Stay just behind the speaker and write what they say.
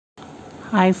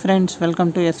Hi friends, welcome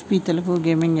to SP Telugu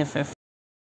gaming FF.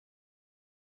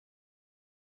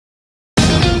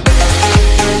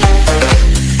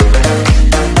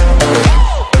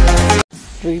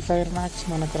 Free fire max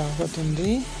మనకు రాబోతుంది.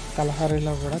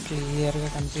 కలహరిలో కూడా క్లియర్గా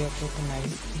కనిపించబోతున్నాయి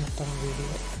మొత్తం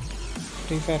video.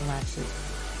 Free fire max,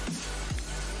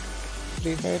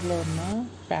 free ఫైర్లో ఉన్న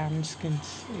ప్యాన్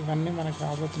స్కిన్స్ ఇవన్నీ మనకు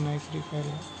రాబోతున్నాయి ఫ్రీ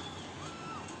ఫైర్లో.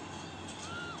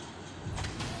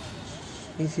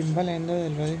 ఈ సింబల్ ఏందో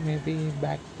తెలియదు, మేబీ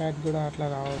బ్యాక్ ప్యాక్ కూడా అట్లా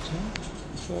రావచ్చు.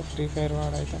 సో ఫ్రీ ఫైర్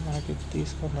వాడు అయితే మనకి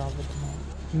తీసుకొని రాబోతున్నాడు.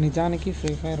 నిజానికి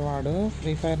ఫ్రీ ఫైర్ వాడు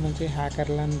ఫ్రీ ఫైర్ నుంచి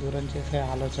హ్యాకర్లను దూరం చేసే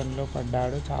ఆలోచనలో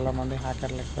పడ్డాడు. చాలామంది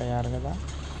హ్యాకర్లు ఎక్కువయ్యారు కదా,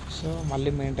 సో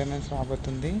మళ్ళీ మెయింటెనెన్స్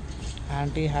రాబోతుంది.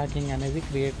 యాంటీ హ్యాకింగ్ అనేది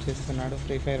క్రియేట్ చేస్తున్నాడు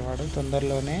ఫ్రీ ఫైర్ వాడు.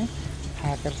 తొందరలోనే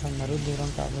హ్యాకర్స్ అందరూ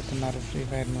దూరం కాబోతున్నారు ఫ్రీ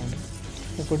ఫైర్ నుండి.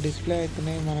 ఇప్పుడు డిస్ప్లే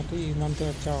అయితేనే మనకు ఈ మంత్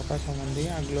వచ్చే అవకాశం ఉంది.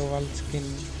 ఆ గ్లోబల్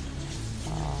స్కిన్,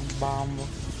 బాంబ్,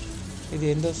 ఇది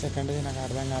ఏందో సెకండ్ది నాకు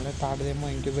అర్థం కాలేదు. థర్డ్దేమో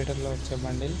ఇంక్యుబేటర్లో వచ్చే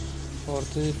బండిల్,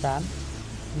 ఫోర్త్ది ప్యాన్.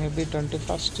 మేబీ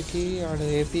 21st వాడు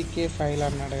ఏపీకే ఫైల్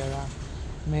అన్నాడు కదా,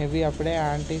 మేబీ అప్పుడే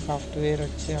యాంటీ సాఫ్ట్వేర్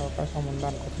వచ్చే అవకాశం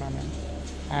ఉందనుకుంటున్నాను నేను.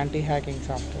 యాంటీ హ్యాకింగ్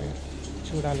సాఫ్ట్వేర్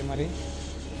చూడాలి మరి.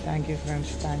 Thank you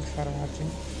friends, thanks for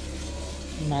watching.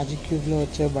 Magic క్యూబ్లో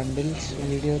వచ్చే బండిల్స్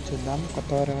వీడియో చూద్దాం.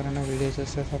 కొత్త వారు ఎవరైనా వీడియోస్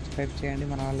వస్తే సబ్స్క్రైబ్ చేయండి,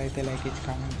 మన వాళ్ళు అయితే లైక్ ఇచ్చి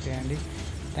కామెంట్ చేయండి.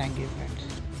 Thank you friends.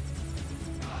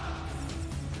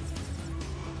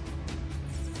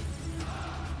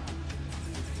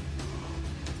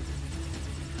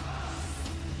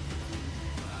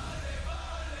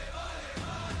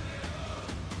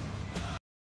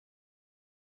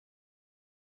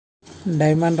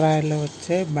 డైమండ్ రాయల్లో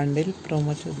వచ్చే బండిల్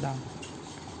ప్రోమో చూద్దాం.